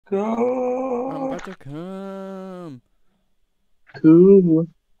go. I'm about to come. Cool.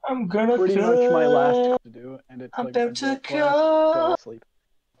 I'm gonna Pretty go. much my last to do, and it's I'm like down a to good class. Go to sleep.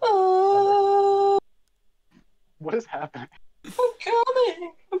 Oh, What is happening? I'm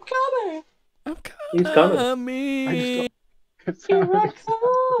coming. I'm coming. I'm He's coming. I just don't. It Here sounded I exactly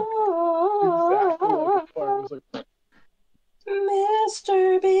like come. a fart. It was like,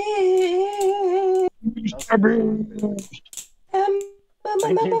 Mr. B.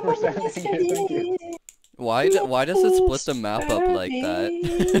 thank you for sending it. Thank you. Why does it split the map up like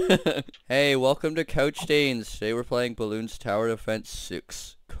that? Hey, welcome to Couch Danes. Today we're playing Balloons Tower Defense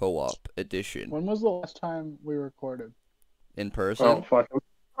 6 Co-op Edition. When was the last time we recorded? In person? Oh, fuck him.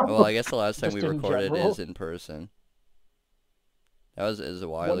 Well, I guess the last time Just we in recorded general? is in person. That was a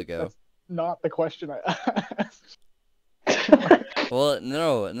while ago. That's not the question I asked. Well,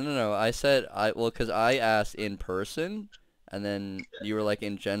 no. I said because I asked in person, and then you were like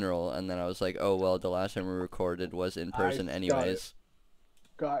in general, and then I was like, oh well, the last time we recorded was in person, anyways.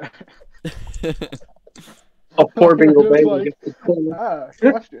 Got it. Oh, poor Bingo Just Bango like, gets the corner.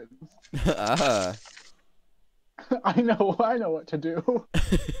 questions. Ah. I know what to do.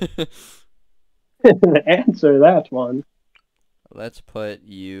 Answer that one. Let's put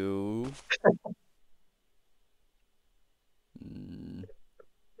you.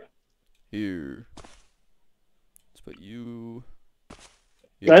 Here. Let's put you.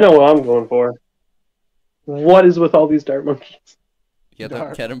 Here. I know what I'm going for. What is with all these dart monkeys? Get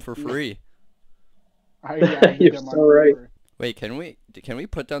Dark. them for free. I You're did them on so right. paper. Wait, can we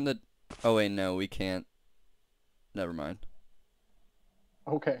put down the? Oh wait, no, we can't. Never mind.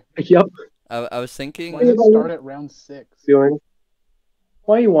 Okay. Yep. I was thinking Why did it start at round 6? Doing.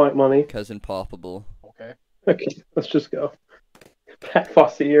 Why you want money? because impossible. Okay. Okay, let's just go. Pat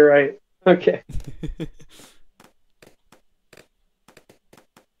Fossey, you're right. Okay.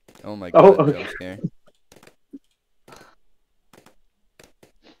 Oh my Oh, god, okay. jump scare.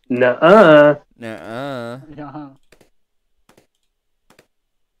 Nuh-uh. Nuh-uh. Yeah.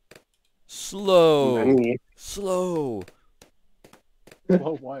 Slow. Money. Slow.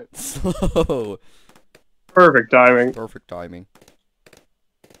 Well, what? Slow. Perfect timing. Perfect timing.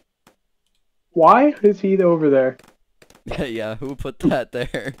 Why is he over there? Yeah, who put that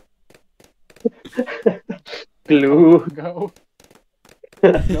there? Blue. Go.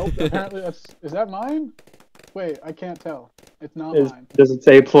 Nope. Apparently that's. Is that mine? Wait, I can't tell. It's not mine. Does it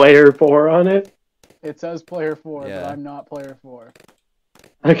say player 4 on it? It says player 4, Yeah. but I'm not player 4.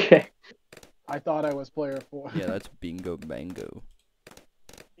 Okay. I thought I was player 4. Yeah, that's BingoBango.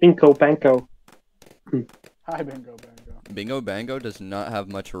 Bingo Bango. Hi, BingoBango. BingoBango does not have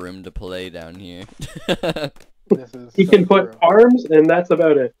much room to play down here. This is. He so can put true. farms, and that's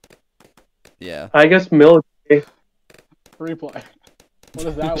about it. Yeah. I guess military. Free play. What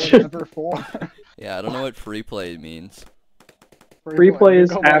is that one ever for? Yeah, I don't know what free play means. Free play is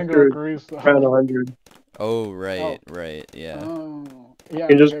BingoBango after agrees, though. around 100. Oh, right, yeah. Oh. Yeah, You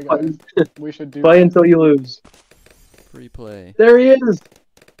can just okay, play, guys. We should do play that. until you lose. Free play. There he is!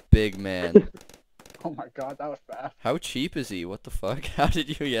 Big man. Oh my god, that was fast. How cheap is he? What the fuck? How did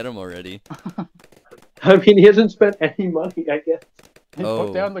you get him already? I mean, he hasn't spent any money, I guess. He Oh.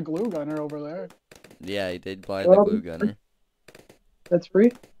 put down the glue gunner over there. Yeah, he did buy the glue gunner. That's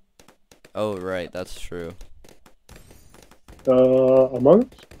free? Oh, right, that's true. Among Us?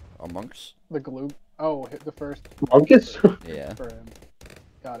 Amongst? The glue. Oh, hit the first Among Us? Yeah. for him.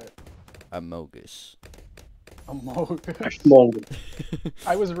 Got it. Amogus. Amogus. Among Us.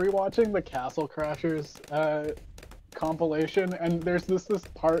 I was rewatching the Castle Crashers compilation, and there's this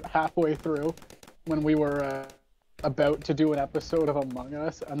part halfway through when we were about to do an episode of Among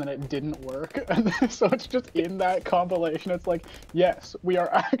Us, and then it didn't work. And so it's just in that compilation. It's like, yes, we are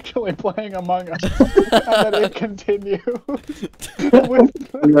actually playing Among Us, and then it continues.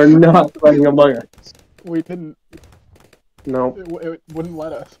 We are not playing Among Us. We didn't. No. It wouldn't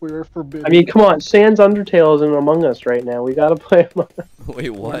let us. We were forbidden. I mean, come on, Sans Undertale is in Among Us right now. We gotta play Among Us.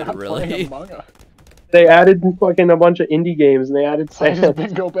 Wait, We're what? not playing Really? Among Us. They added fucking a bunch of indie games, and they added I just Sans.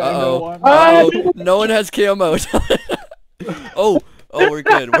 BingoBango Uh-oh. one. Uh-oh. No one has camo. Oh, we're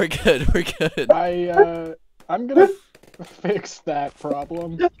good. We're good. I'm gonna fix that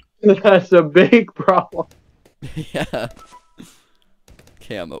problem. That's a big problem. Yeah.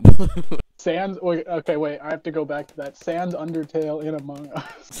 Camo. Sans. Wait, okay, wait. I have to go back to that. Sans Undertale in Among Us.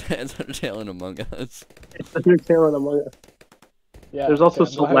 Sans Undertale and Among Us. It's Undertale and Among Us. Yeah. There's also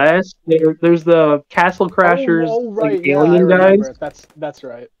okay, I'm glad- Celeste. There's the Castle Crashers, Oh, right. like, Yeah, I alien remember. guys. That's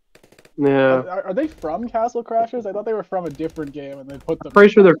right. Yeah. Are they from Castle Crashers? I thought they were from a different game, and they put them.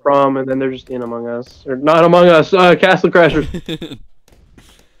 Pretty sure they're from, and then they're just in Among Us. Or not Among Us, Castle Crashers.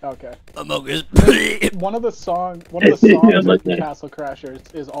 Okay. Among Us. One of the songs Yeah, of like the that. Castle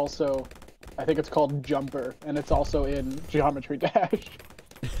Crashers is also, I think it's called Jumper, and it's also in Geometry Dash.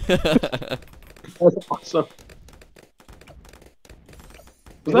 That's awesome.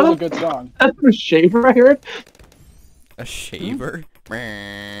 It is a good song. That's a shaver I heard? A shaver?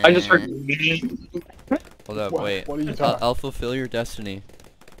 I just heard. Hold up, What- wait. what are you talking- I'll fulfill your destiny.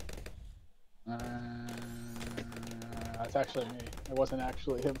 That's actually me. It wasn't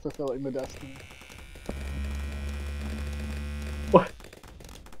actually him fulfilling the destiny. What?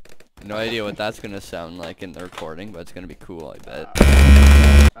 No idea what that's gonna sound like in the recording, but it's gonna be cool, I bet.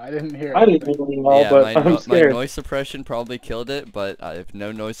 I didn't hear I didn't anything. hear it at all, Yeah, but my I'm my scared. noise suppression probably killed it, but I have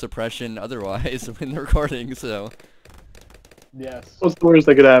no noise suppression otherwise in the recording, so. Yes. What's the worst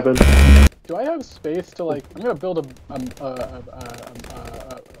that could happen? Do I have space to like? I'm gonna build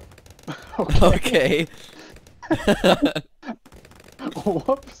okay. Okay.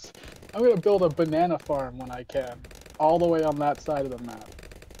 Whoops. I'm gonna build a banana farm when I can, all the way on that side of the map.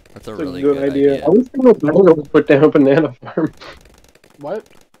 That's a That's really a good idea. idea. I wish BingoBango would put down a banana farm. What?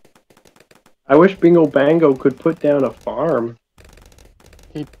 I wish BingoBango could put down a farm.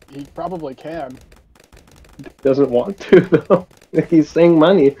 He probably can. Doesn't want to though. He's saying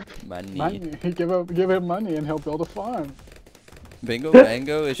money. Money. Give him money and he'll build a farm.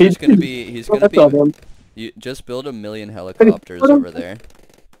 BingoBango is just gonna be. He's gonna That's all be. them. You just build a million helicopters over there.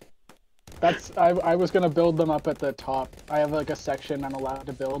 I was gonna build them up at the top. I have like a section I'm allowed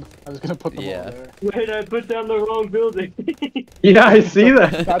to build. I was gonna put them Yeah. all there. Wait, I put down the wrong building. Yeah, I see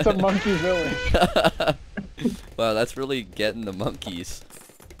that. That's a monkey village. Wow, that's really getting the monkeys.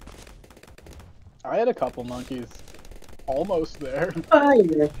 I had a couple monkeys. Almost there.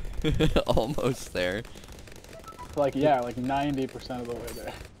 Almost there. Like, yeah, like 90% of the way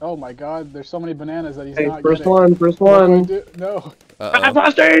there. Oh my god, there's so many bananas that he's Hey, not first getting. one, first What do I one. do? No. Uh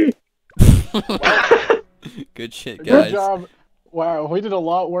Frosty! oh. Good shit, Good guys. job. Wow, we did a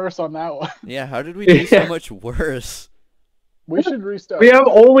lot worse on that one. Yeah, how did we do so Yeah. much worse? We should restart. We have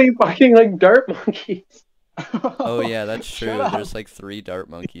only fucking like dart monkeys. Oh yeah, that's true. Shut up. There's like 3 dart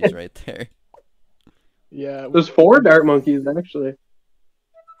monkeys right there. Yeah, There's 4 dart monkeys actually.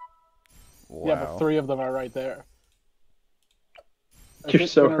 Wow. yeah, but 3 of them are right there. Is You're it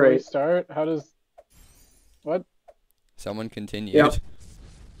so gonna right. Restart? How does? What? Someone continued. Yeah.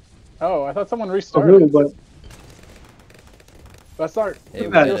 Oh, I thought someone Oh, restarted. really, but That's not. Hey, we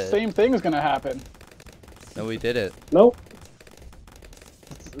That- did The it. same thing's gonna happen. No, we did it. nope.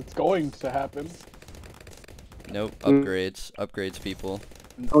 It's going to happen. Nope. Mm. Upgrades. Upgrades, people.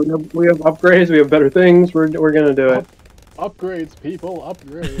 Oh, no, we have upgrades. We have better things. We're gonna do it. Upgrades, people,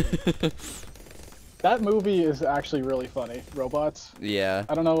 upgrades. That movie is actually really funny. Robots. Yeah.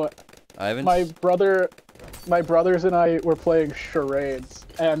 I don't know what. I haven't. My brothers and I were playing charades,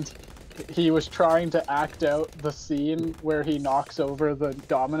 and he was trying to act out the scene where he knocks over the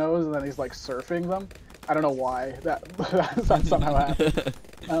dominoes and then he's like surfing them. I don't know why that somehow happened.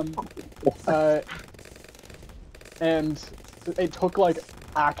 And it took like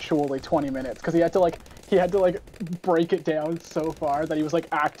actually 20 minutes because he had to like break it down so far that he was like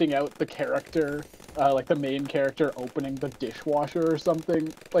acting out the character, like the main character opening the dishwasher or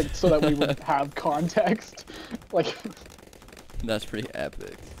something, like so that we would have context. Like, That's pretty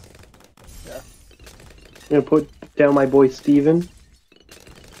epic. I'm gonna put down my boy Steven.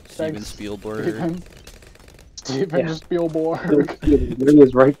 Steven Thanks, Spielberg. Steven Yeah. Spielberg. There he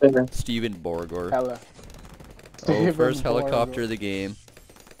is right there. Steven Borgor. Hello. Oh, Steven first Borgor. helicopter of the game.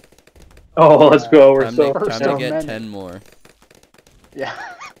 Oh, let's go. We're Time so to, First time to of get many. 10 more. Yeah.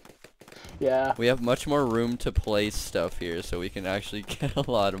 Yeah. We have much more room to place stuff here, so we can actually get a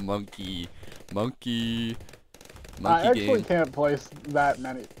lot of monkey I actually game. can't place that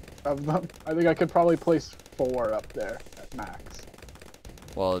many of them. I think I could probably place 4 up there at max.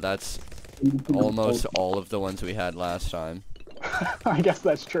 Well, that's almost all of the ones we had last time. I guess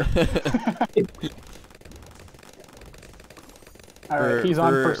that's true. Alright, he's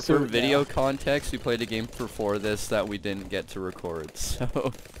on pursuit For now. video context, we played a game before this that we didn't get to record,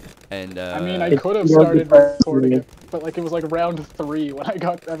 so... And, I mean, I could have It's started more recording depressing. it, but like it was like round 3 when I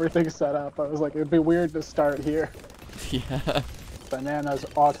got everything set up. I was like, it'd be weird to start here. yeah. Bananas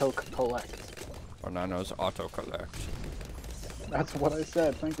auto collect. Bananas autocollect. That's what I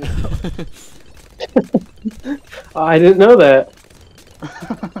said. Thank you. I didn't know that.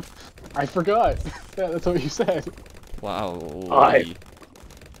 I forgot. Yeah, that's what you said. Wow.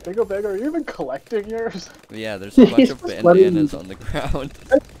 BingoBango, are you even collecting yours? Yeah, there's a bunch He's of just letting bananas on the ground.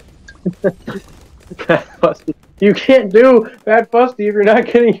 Fat Fusty. You can't do Fat Fusty if you're not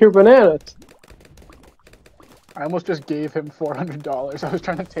getting your bananas. I almost just gave him $400. I was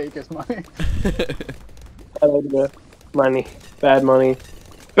trying to take his money. Bad idea. Money. Bad money.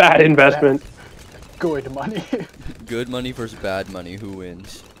 Bad investment. Good money. Good money versus bad money. Who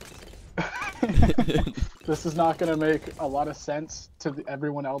wins? This is not gonna make a lot of sense to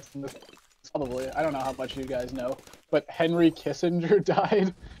everyone else in this. Probably. I don't know how much you guys know, but Henry Kissinger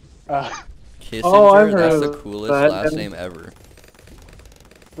died. Kissinger, Oh, I've heard that's the of coolest that. last name ever.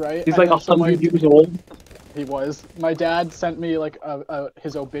 Right? He's And like then so 100 years old. He was. My dad sent me like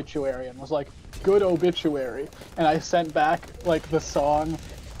his obituary and was like, "Good obituary," and I sent back like the song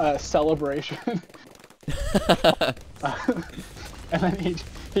 "Celebration," and then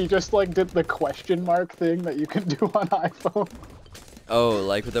he just like did the question mark thing that you can do on iPhone. Oh,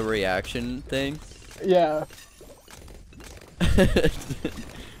 like with the reaction thing? Yeah.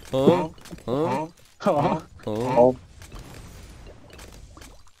 Huh? Huh? Oh. Huh?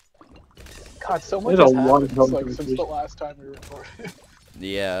 God, so much There's has a lot happened of like numbers. since the last time we recorded.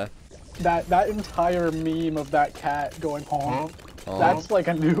 Yeah. That entire meme of that cat going home. Huh? That's like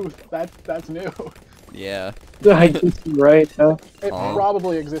a new. That's new. Yeah. I guess you're right. It Huh?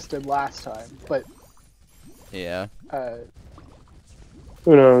 probably existed last time, but Yeah.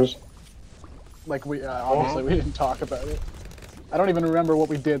 Who knows? like we obviously we didn't talk about it. I don't even remember what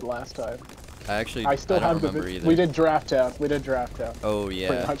we did last time. I I don't have remember the. either. We did Draft Town. We did Draft Town. Oh, Pretty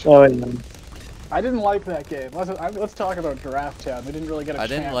yeah. much. Oh, yeah. I didn't like that game. Let's talk about Draft Town. We didn't really get a I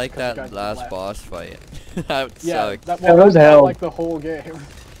chance. didn't like 'cause you that guys last left. boss fight. That Yeah, sucked. that That was hell. like the whole game.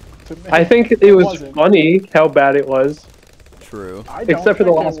 To me. I think it was wasn't. funny how bad it was. True. I don't Except for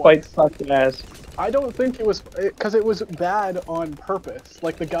the think it last was. fight sucked ass. I don't think it was because it was bad on purpose.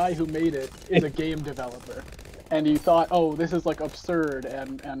 Like the guy who made it is a game developer, and he thought, oh, this is like absurd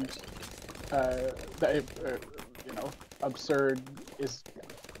and you know, absurd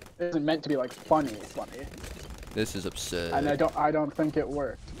isn't meant to be like funny. This is absurd. And I don't think it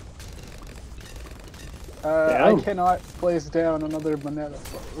worked. Damn. I cannot place down another banana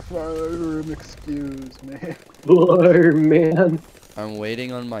farm, excuse me. Blur, man. I'm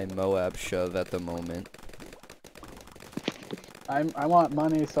waiting on my Moab shove at the moment. I want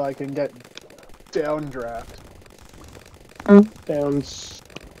money so I can get downdraft. Sounds.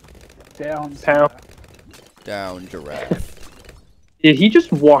 Down. Pound. Down giraffe. Did he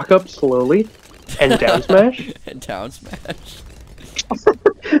just walk up slowly and down smash? Down smash.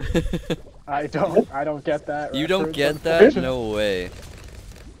 I don't get that. You don't reference, get that? unfortunately. No way.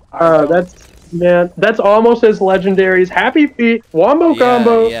 I don't. That's almost as legendary as Happy Feet, Wombo Yeah,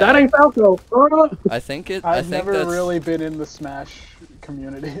 Combo. yeah. That ain't Falco. I think I've think never that's... really been in the Smash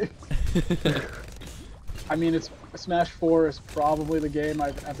community. I mean, Smash 4 is probably the game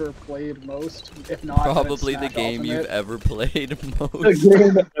I've ever played most, if not. then it's Probably the Smash game you've Ultimate. ever played most.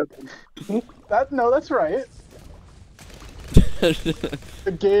 No, that's right.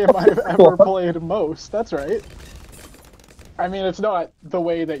 The game I've ever played most. That's right. I mean, it's not the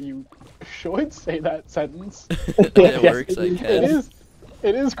way that you should say that sentence. It works, I guess.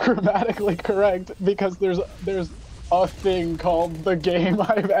 It is grammatically correct because there's a thing called the game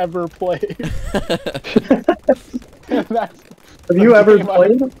I've ever played. And that's Have the you ever game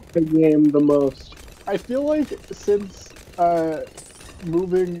played the game the most? I feel like since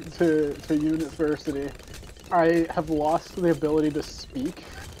moving to university, I have lost the ability to speak.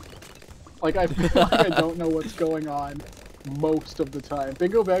 Like I feel like I don't know what's going on most of the time.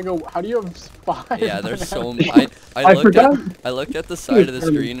 BingoBango, how do you have 5? Yeah, there's so bananas? many. I forgot. I looked at the side of the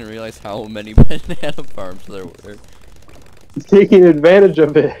screen and realized how many banana farms there were. He's taking advantage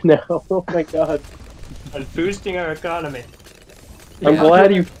of it now. Oh my god. And boosting our economy. I'm Yeah.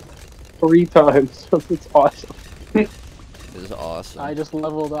 glad you 3 times. It's awesome. This is awesome. I just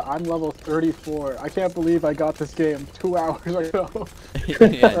leveled up. I'm level 34. I can't believe I got this game 2 hours ago. Yeah, Or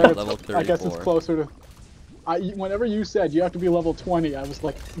you're it's- level 34. I guess it's closer to. Whenever you said you have to be level 20, I was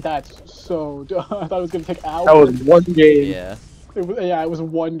like, that's so dumb. I thought it was gonna take hours. That was one game. Yeah. It was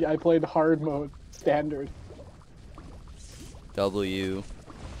one. I played hard mode, standard. W.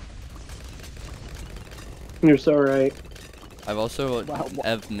 You're so right. I've also Wow.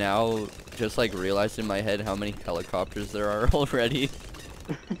 have now just like realized in my head how many helicopters there are already.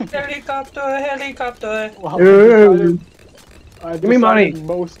 Helicopter, helicopter. Wow, Ooh. I've Give me money. decided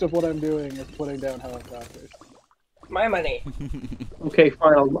most of what I'm doing is putting down helicopters. My money. Okay,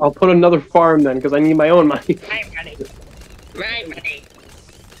 fine. I'll put another farm then, because I need my own money. My money. My money.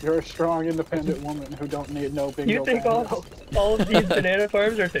 You're a strong, independent woman who don't need no bingo. You think bango. all of these banana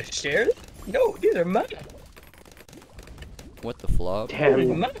farms are to share? No, these are mine. What the flop? This is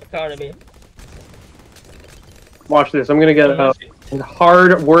Damn. my economy. Watch this. I'm gonna get a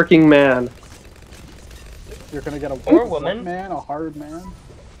hard-working man. You're gonna get a Or what woman. man, a hard man.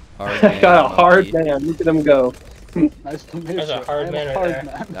 Hard I got a man, hard monkey. man. Look at him go. Nice to meet There's you. a hard I am man right hard there.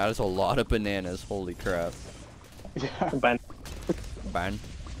 man. That is a lot of bananas. Holy crap. Yeah. Ban.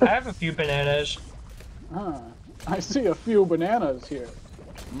 I have a few bananas. I see a few bananas here.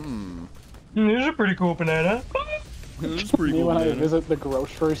 Mmm. These are pretty cool banana. This is pretty Me cool when I banana. visit the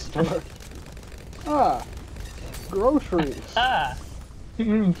grocery store. Groceries.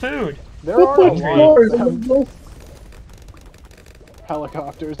 Food. There are a lot Lord, of them.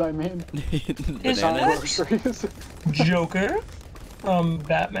 Helicopters, I mean. Is Not that- Bananas groceries. Joker from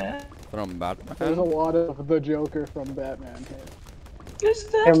Batman. from There's a Batman. lot of the Joker from Batman here. Is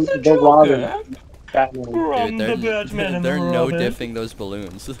that And the the Joker? Robin. Batman. From Dude, the Batman and they're the no Robin. diffing those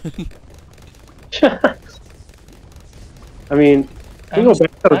balloons. I mean, I'm- BingoBango's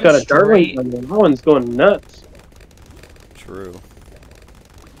I'm got a darling straight. on there. That one's going nuts. True.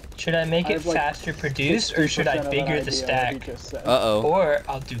 Should I make I it have, like, faster produce, or should I 60% of an figure idea the what he stack? just said. Uh-oh. Or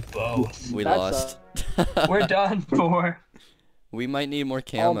I'll do both. We That's, lost. We're done for. We might need more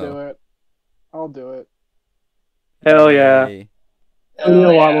I'll do camo. it. I'll do it. Hell yeah. Yay. We need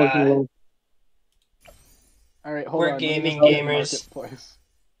a lot more yeah. people. Alright, hold We're on. let me gaming just go to gamers. Marketplace.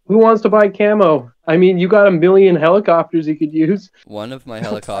 Who wants to buy camo? I mean, you got a million helicopters you could use. One of my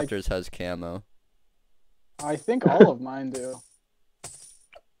helicopters has camo. I think all of mine do.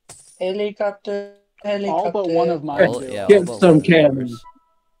 Helicopter. All but one of mine All, do. yeah, Get all but some one of camo. yours.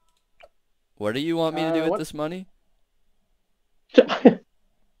 What do you want me to do with what- this money?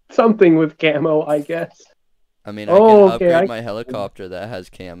 Something with camo, I guess. I mean, I Oh, can okay, upgrade I- my helicopter that has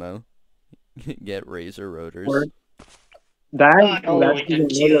camo. Get razor rotors. Word. That, Not that's going to even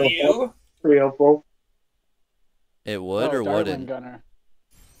kill more you. helpful. It would or Dartling wouldn't? Gunner.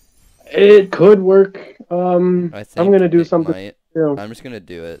 It could work. I I'm think gonna do it something. might. Too. I'm just gonna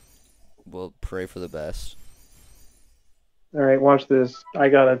do it. We'll pray for the best. All right, watch this. I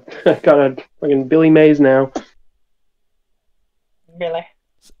got a fucking Billy Mays now. Really?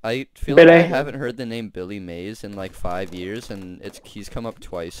 I feel like I Billy. haven't heard the name Billy Mays in like 5 years, and he's come up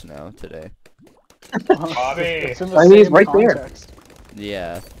twice now today. Bobby. It's in the I mean, he's same right there. context.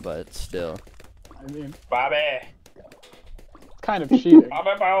 Yeah, but still. I mean, Bobby. it's kind of cheating.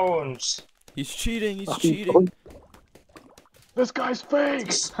 Bobby Bones. He's cheating. He's Oh, cheating. This guy's fake!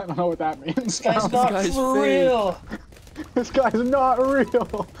 I don't know what that means. This guy's This not guy's for fake. real. This guy's not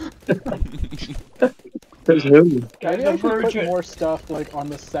real! There's who? Maybe the I should put virgin. more stuff like on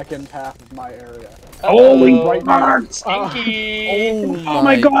the second half of my area. Holy Uh-oh. right now. Stinky. Oh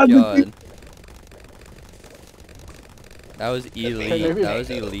my God, That was elite. maybe- That was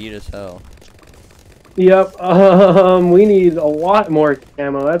elite as hell. Yep. We need a lot more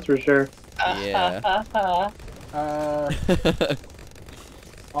camo. That's for sure. Yeah.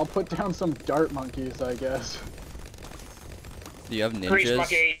 I'll put down some dart monkeys, I guess. Do you have Grease ninjas?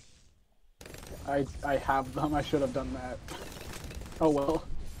 monkey. I have them. I should have done that. Oh well.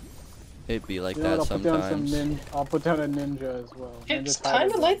 It'd be like You know that what, I'll put down sometimes. I'll put down a ninja as well. It's Ninja kind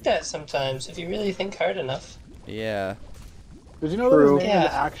of tiger. like that sometimes if you really think hard enough. Yeah. Did you know that True. his name is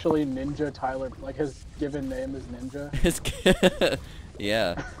Yeah. actually Ninja Tyler? Like his given name is Ninja. It's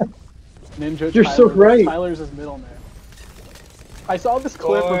yeah. Ninja. You're so Tyler. right. Tyler's his middle name. I saw this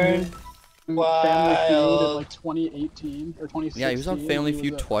clip of him in Family Feud in Wild. like 2018 or 2016. Yeah, he was on Family He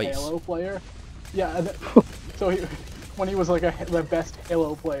Feud was a twice. Halo player. Yeah, and so when he was like the best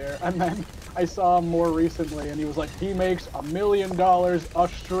Halo player, and then I saw him more recently, and he was like, he makes $1 million a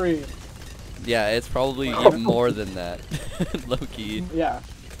stream. Yeah, it's probably even more than that. Low key. Yeah,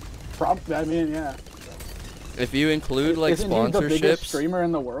 I mean, yeah. If you include like Isn't he the biggest sponsorships, streamer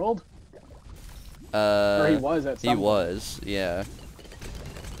in the world? Or he was at some he point. was, yeah.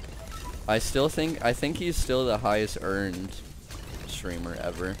 I think he's still the highest earned streamer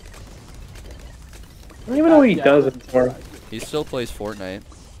ever. I don't even know what he Yeah, does but- anymore. He still plays Fortnite.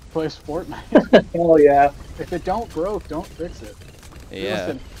 Plays Fortnite. Oh yeah. If it don't broke, don't fix it. Yeah.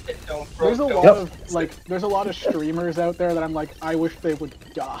 Listen, Don't there's a broke, lot don't of fix like, there's a lot of streamers out there that I'm like, I wish they would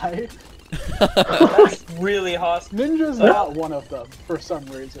die. it. That's really hostile. Ninja's not one of them for some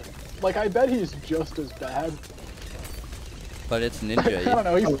reason. Like, I bet he's just as bad. But it's I don't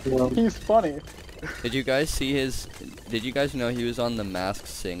Ninja. know. He's funny. Did you guys see his? Did you guys know he was on The Masked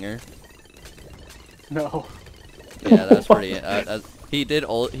Singer? No. Yeah, that's pretty.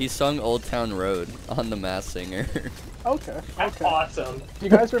 He sung Old Town Road on The Masked Singer. Okay. That's Okay. awesome. Do you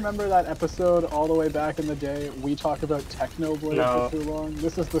guys remember that episode all the way back in the day? We talked about Technoblade No. for too long.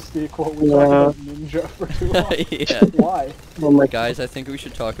 This is the sequel. We Yeah. talked about Ninja for too long. Yeah. Why? Oh my. Guys, I think we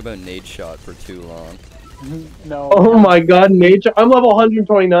should talk about Nade Shot for too long. No. Oh my God, Nature. I'm level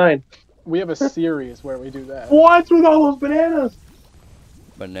 129. we have a series where we do that. What's with all those bananas?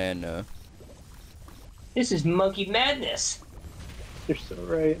 Banana. This is monkey madness. You're so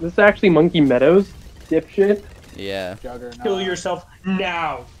right. This is actually Monkey Meadows, dipshit. Yeah. Juggernaut. Kill yourself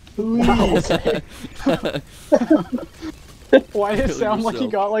now. Wow. Why did it Kill sound like he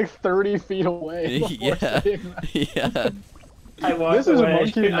yourself. got like 30 feet away? before Yeah. saying that? Yeah. I walked This is away.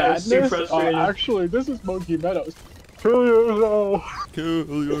 Monkey I was too Madness? frustrated. Actually, this is Monkey Meadows. Kill yourself!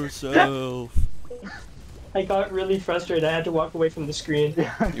 Kill yourself. I got really frustrated. I had to walk away from the screen.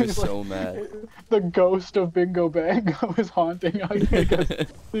 You're so mad. The ghost of BingoBango is haunting us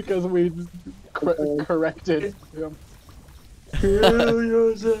because we corrected him. Kill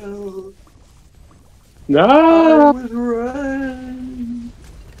yourself. No! was right.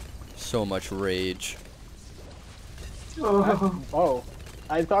 So much rage. Oh.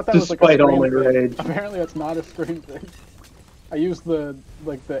 I thought that was like a Despite all screen my thing. rage. Apparently that's not a screen thing. I used the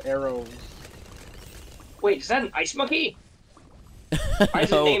arrows. Wait, is that an ice monkey? Why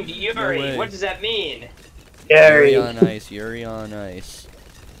is it No, named no Yuri? way. What does that mean? Yuri Gary. on ice. Yuri on ice.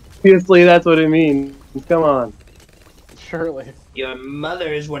 Obviously, that's what it means. Come on. Surely. Your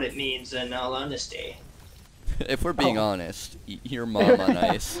mother is what it means, in all honesty. If we're being honest, your mom on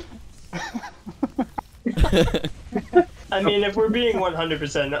ice. I mean, if we're being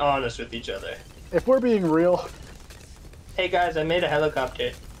 100% honest with each other. If we're being real, Hey guys, I made a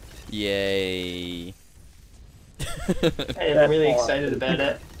helicopter. Yay. Hey, I'm really excited about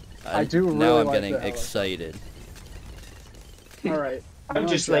it. I do Now really I'm like getting the excited. alright. I'm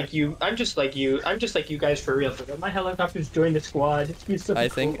just like you. I'm just like you. I'm just like you guys for real. My helicopters joined the squad. It's so I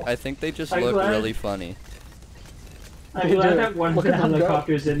cool. think they just I'm look glad- really funny. I'm They glad do. that one of Look the at them go.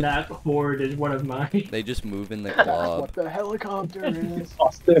 helicopters in that horde is one of mine. They just move in the That's glob. what the helicopter is.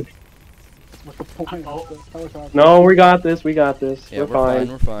 Austin. That's what the point of the helicopter No, we got this. We got this. Yeah, we're fine.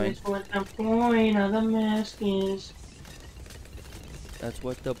 We're fine. That's what the point of the mask is. That's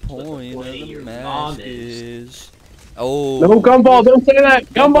what the point of point of the your mask mom is. Oh. No, Gumball, don't say that!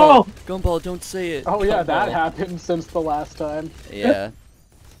 Gumball! Gumball, don't say it. Oh yeah, that Gumball. happened since the last time. Yeah.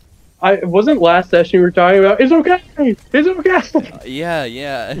 It wasn't last session we were talking about. It's okay! It's okay! Yeah.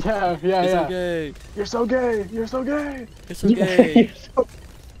 Yeah, It's yeah. okay. You're so gay! You're so gay! It's okay. It's so-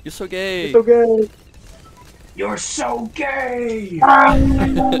 You're so gay. it's okay. You're so gay.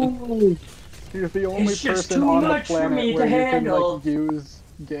 You're the only It's just person too on the much for planet me where to you handle. can like use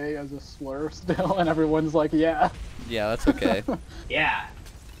gay as a slur still, and everyone's like, yeah, Yeah, that's okay. Yeah.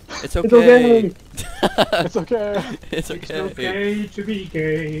 It's It's okay. okay. it's okay. It's It's okay. okay to be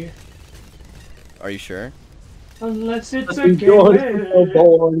gay, Are you sure? unless it's a Let's gay enjoy way. the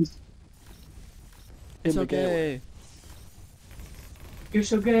boys. It's In the gay okay. You're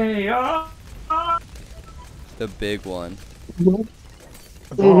so gay. Ah! The big one. Mhm.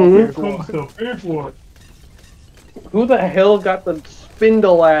 Here comes the big one. Who the hell got the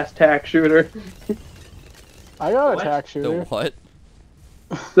spindle ass tack shooter? I got What? a tack The shooter. what?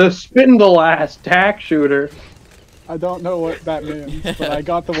 The spindle ass tack shooter. I don't know what that means, but I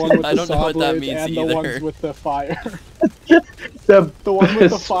got the one with I the don't know saw what that blades means and the either. ones with the fire. The The one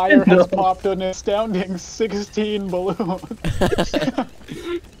with the fire has spindle. popped an astounding 16 balloons.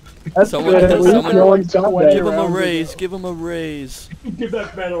 That's Someone- good. At least someone- no one's got Give that. Give him a rounds raise. ago. Give him a raise. Give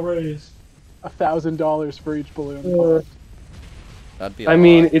that man a raise. $1,000 for each balloon. Uh, That'd be. I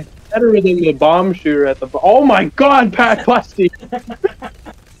mean, it's better than the bomb shooter at the. Oh my God, Pat Busty!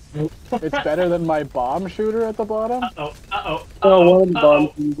 It's better than my bomb shooter at the bottom. Uh-oh. Uh-oh. Oh, one of the Uh-oh.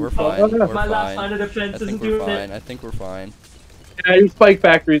 bomb shooters. We're Oh, fine. yeah. We're My last fine. line of I defense think isn't we're doing fine. it. I think we're fine. Yeah, your Spike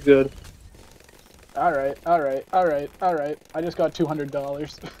Factory's good. Alright. I just got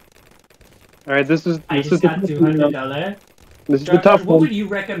 $200. All right, this is I this is just the got tough $200. one. This is the Josh, tough what one. would you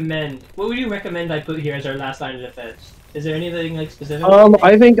recommend? What would you recommend I put here as our last line of defense? Is there anything like specific?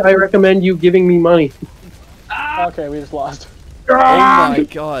 I think I recommend you giving me money. Ah! Okay, we just lost. Oh my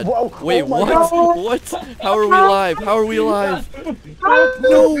God. Whoa, Wait, oh my what? God. What? How are we alive? How are we alive?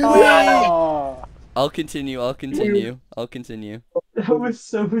 No way! Oh. I'll continue. I'll continue. I'll continue That was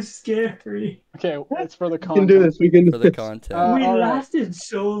so scary. Okay, it's for the We can content. do this. We can do for the this. content. We alright. lasted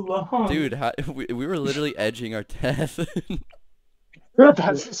so long. Dude, we were literally edging our death.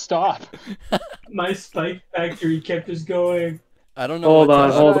 Stop. My spike factory kept us going. I don't know Hold what on,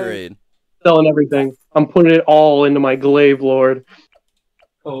 to hold on. upgrade. Selling everything. I'm putting it all into my glaive lord.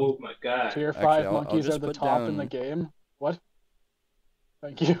 Oh my god. Tier 5 Actually, I'll monkeys just are the put top in down- the game. What?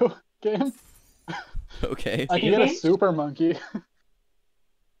 Thank you, game. Okay. I can get a Games? super monkey.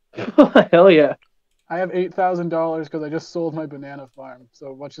 Hell yeah. I have $8,000 because I just sold my banana farm.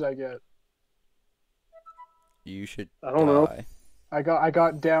 So what should I get? You should I don't know. die. I got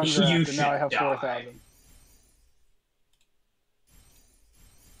downdrafted, and now I have should 4,000.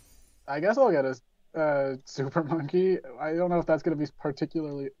 I guess I'll get a super monkey. I don't know if that's gonna be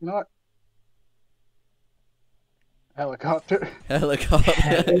particularly. You know what? Helicopter.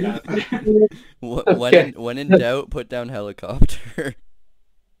 Helicopter. Okay. When in doubt, put down helicopter.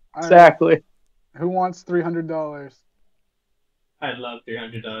 Exactly. Who wants $300? I'd love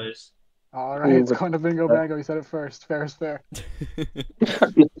 $300. All right, it's going to BingoBango. You said it first. Fair is fair.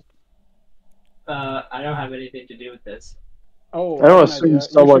 I don't have anything to do with this. Oh, I don't an assume idea.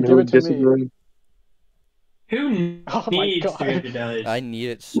 someone You should who give would it to me. disagree. Who Oh my needs God. $300? I need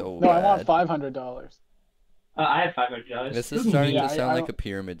it so No, bad. I want $500. I have $500. This is Who starting needs- to sound I like don't- a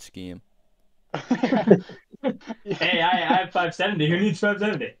pyramid scheme. Hey, I have 570. Who needs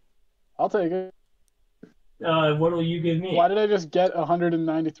 570? I'll take it. What will you give me? Why did I just get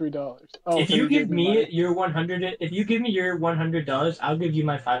 $193? Oh, If so you gave give me money? your $100, I'll give you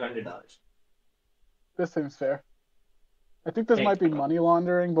my $500. This seems fair. I think this Hey. might be money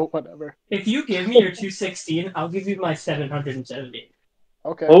laundering, but whatever. If you give me your 216, I'll give you my 770.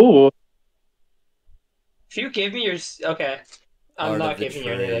 Okay. Oh, If you give me your okay, I'm Art not of the giving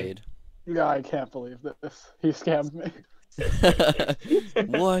you anything. trade. Yeah, I can't believe this. He scammed me.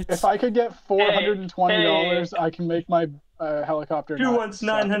 What? If I could get $420, I can make my helicopter. Who not wants suck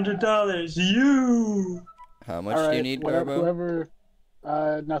ass. $900? You. How much All do right, you need, whatever, Garbo?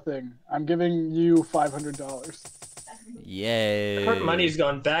 whoever. Nothing. I'm giving you $500. Yay. Our money's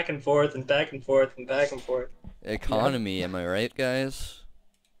gone back and forth and back and forth and back and forth. Economy, am I right, guys?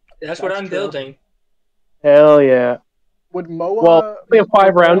 That's what That's I'm true. building. hell yeah. Would Moa? Well, we have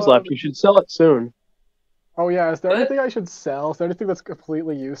 5 would rounds Moa- left. You should sell it soon. Oh yeah, is there What? anything I should sell? Is there anything that's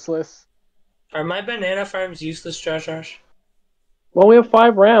completely useless? Are my banana farms useless, Josh? Well, we have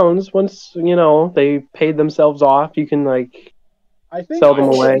 5 rounds. Once, they paid themselves off, you can, I think Sell them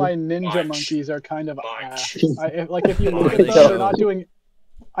all away. of my ninja Munch. monkeys are kind of Munch. if you look Are at they them, so? they're not doing.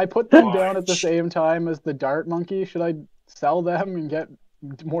 I put them down at the Munch. same time as the dart monkey. Should I sell them and get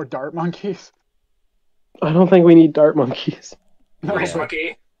more dart monkeys? I don't think we need dart monkeys. No, Race but-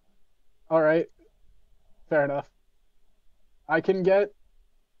 monkey. all right, fair enough. I can get.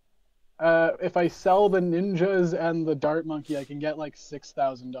 If I sell the ninjas and the dart monkey, I can get like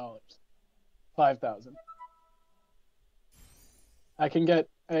 $6,000, 5,000. I can get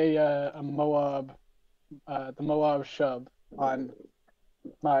a Moab, the Moab shub on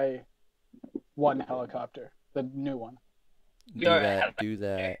my one helicopter, the new one. Do You're a that, do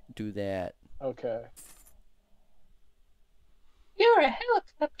that, do that. Okay. You're a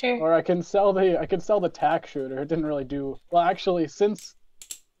helicopter. Or I can sell the tack shooter. It didn't really do well actually. Since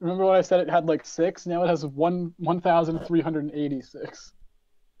remember when I said it had like 6? Now it has 1,386.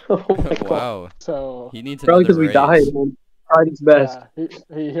 Oh my god. Wow. So He needs Probably another because we raise. died and tried his best. yeah,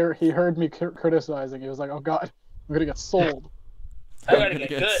 he heard me criticizing. He was like, "Oh God, I'm gonna get sold." I gotta I'm get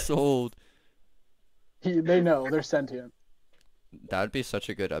gonna good. sold. They know they're sentient. That'd be such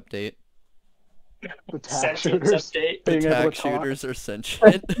a good update. The tack Sentience shooters update. being able Attack to talk. shooters are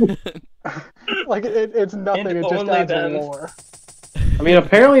sentient. Like it's nothing. And It just only adds them. lore. I mean,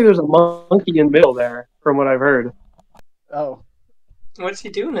 apparently there's a monkey in the middle there, from what I've heard. Oh, What's he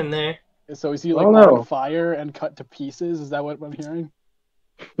doing in there? so is he I like don't on know. fire and cut to pieces? Is that what I'm hearing?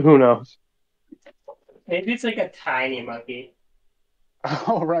 Who knows? Maybe it's like a tiny monkey.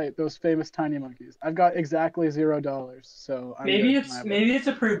 Oh right, those famous tiny monkeys. I've got exactly $0, so I'm Maybe good. it's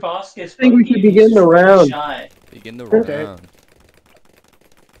a proboscis. I think we should monkey begin who's the really round. Shy. Begin the Okay. round.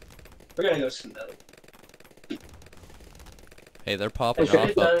 We're gonna go slow. Hey, they're popping should've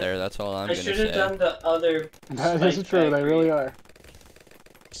off done- up there. That's all I'm I gonna should have say. done the other. That is spike true. They factory. really are.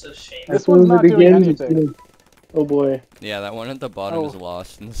 So shame. This As soon one's as not it doing begins, it's anything. gonna- Oh boy. Yeah, that one at the bottom Oh. is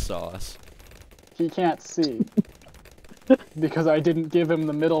lost in the sauce. He can't see because I didn't give him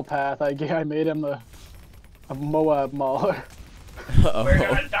the middle path. I made him a Moab mauler. We're Oh.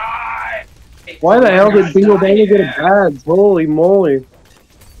 gonna die. Why the We're hell did gonna Bingo die Bango get a here. bads? Holy moly.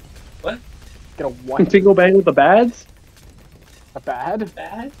 Get a what? Bingo Bango with the bads? A bad?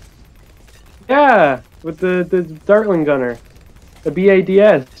 Bad? Yeah, with the Dartling gunner. The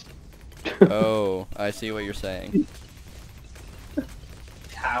BADS. Oh, I see what you're saying.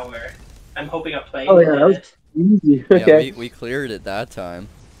 Tower. I'm hoping a plane Oh, yeah, will that was- hit Easy. Yeah, Okay. we cleared it that time.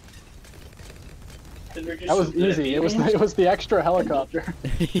 it. We're just That was so good at easy. It was beating. the extra helicopter.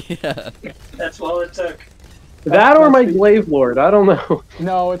 Yeah. That's all it took. That or my that's the- Glaive Lord, I don't know.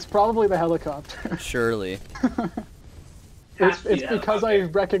 No, it's probably the helicopter. Surely. Has to be It's the because I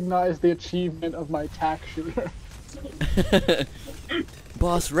helicopter. recognize the achievement of my tack shooter.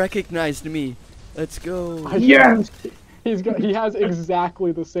 Boss recognized me. Let's go. I- Yes! He has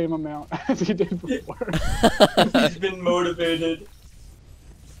exactly the same amount as he did before. He's been motivated.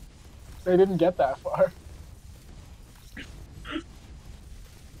 They didn't get that far.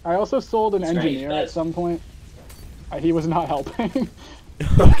 I also sold an That's right, engineer at that's- some point. He was not helping.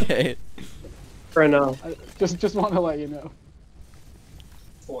 Okay. Fair enough. I just want to let you know.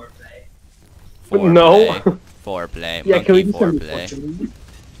 Foreplay. No. Foreplay. Yeah, can we Monkey do some foreplay.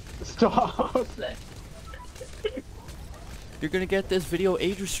 Stop. Foreplay. You're gonna get this video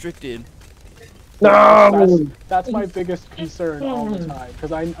age restricted. No. That's my biggest concern all the time,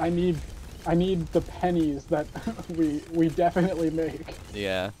 because I need the pennies that we definitely make.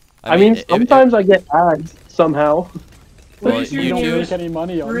 Yeah. I mean, if- sometimes I get ads somehow. Well, Please, We don't YouTube- make any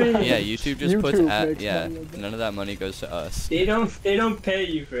money on Free. that. Yeah, YouTube just puts YouTube ad. makes Yeah, money on that. none of that money goes to us. They don't pay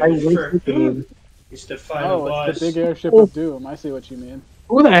you for I it. wish For we could. it's the final Oh, boss. it's the big airship of doom. I see what you mean.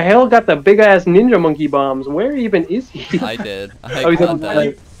 Who the hell got the big ass ninja monkey bombs? Where even is he? I did. Oh, I he's got on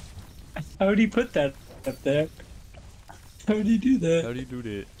that. How do you put that up there? How do you do that? How do you do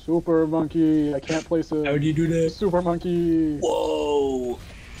that? Super monkey. I can't place How it. do you do that? Super monkey. Whoa!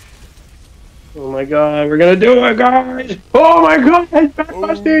 Oh my god, we're gonna do it, guys! Oh my god, it's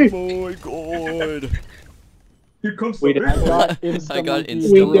Busty! Oh my god. Here comes We the did- big I one. got I got insta-monkey.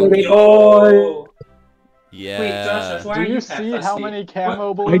 insta- We did it, boy! Oh. Yeah. Wait, Josh, that's why Do you you see have how Busty? many camo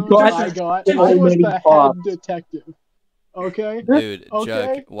What? balloons got I got? so I was many the head pops. detective. Okay? Dude,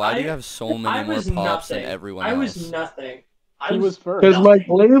 Okay. Chuck, why do you I- have so I many more was pops than nothing. everyone I else? was nothing. He was first. Because my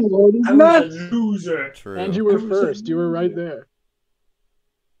blue lord is I was nuts! a loser. True. And you were first. You were right there.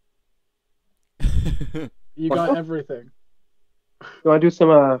 You got What? everything. You wanna do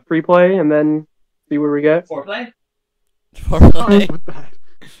some free play and then see what we get? Foreplay? Foreplay. With that.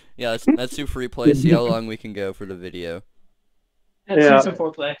 Yeah, let's do free play. See how long we can go for the video. Let's Yeah. do some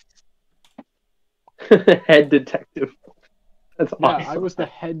foreplay. Head detective. That's Yeah, awesome. I was the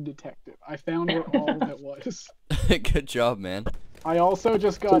head detective. I found where all of it was. Good job, man. I also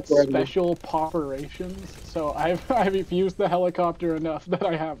just got Super. special poperations, so I've used the helicopter enough that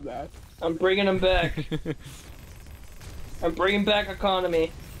I have that. I'm bringing them back. I'm bringing back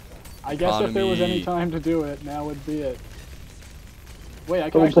economy. I guess if there was any Economy. time to do it, now would be it. Wait,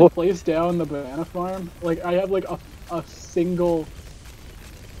 I can Oh, actually boy. place down the banana farm? Like, I have like a single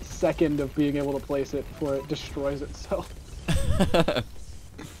second of being able to place it before it destroys itself.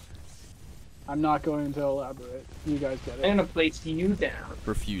 I'm not going to elaborate. You guys get I'm it. gonna place you down.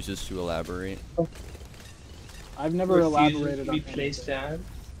 Refuses to elaborate. I've never Refuses elaborated to on be placed anything.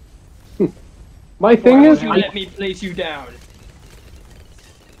 down. My thing Why is, would you let me place you down?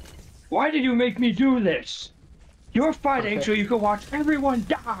 Why did you make me do this? You're fighting Okay. so you can watch everyone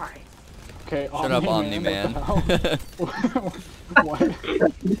die. Okay, Shut up, Omni-Man, Omni-Man. what the hell?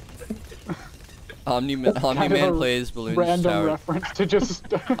 What? Omni-Man Kind of a plays Balloons Random Tower. reference to just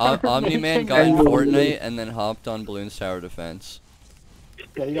Omni-Man making got in ads. Fortnite and then hopped on Balloons Tower Defense.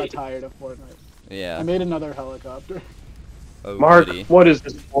 Yeah, he got tired of Fortnite. I Yeah. made another helicopter. Oh, Mark, goody. what is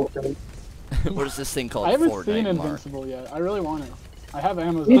this bullshit? What is this thing called? I haven't Fortnite, seen Mark? Invincible yet. I really want to. I have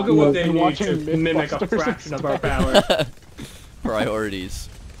Amazon. Look at what I've they been need watching to mimic a Mythbusters fraction of our instead. power. Priorities.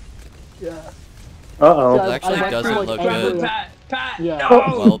 Yeah. Uh-oh. Yeah, It actually I doesn't like look every- good. Pat, Yeah. no!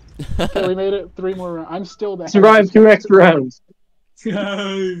 Well, Okay, we made it 3 more rounds. I'm still the Survived 2 extra rounds.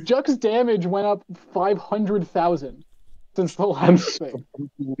 Juck's damage went up 500,000 since the I'm last so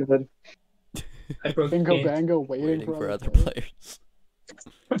thing. good. I broke the Bingo game. Bango waiting, waiting for for other other players.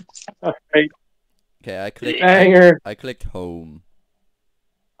 players. Alright, Okay, I clicked home.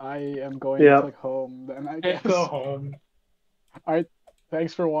 I am going Yeah. to click home then, I guess. Go home. Alright,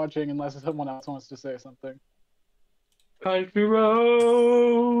 thanks for watching, unless someone else wants to say something. Country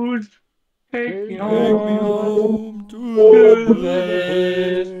roads, take me Take home to to the You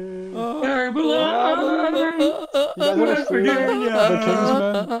land where I belong. guys ever West seen Virginia. The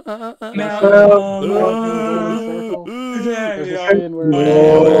Kingsman? Mountain There's a Mama. scene where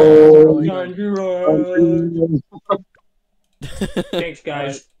Oh, Country roads. Country. Thanks,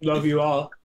 guys. Love you all.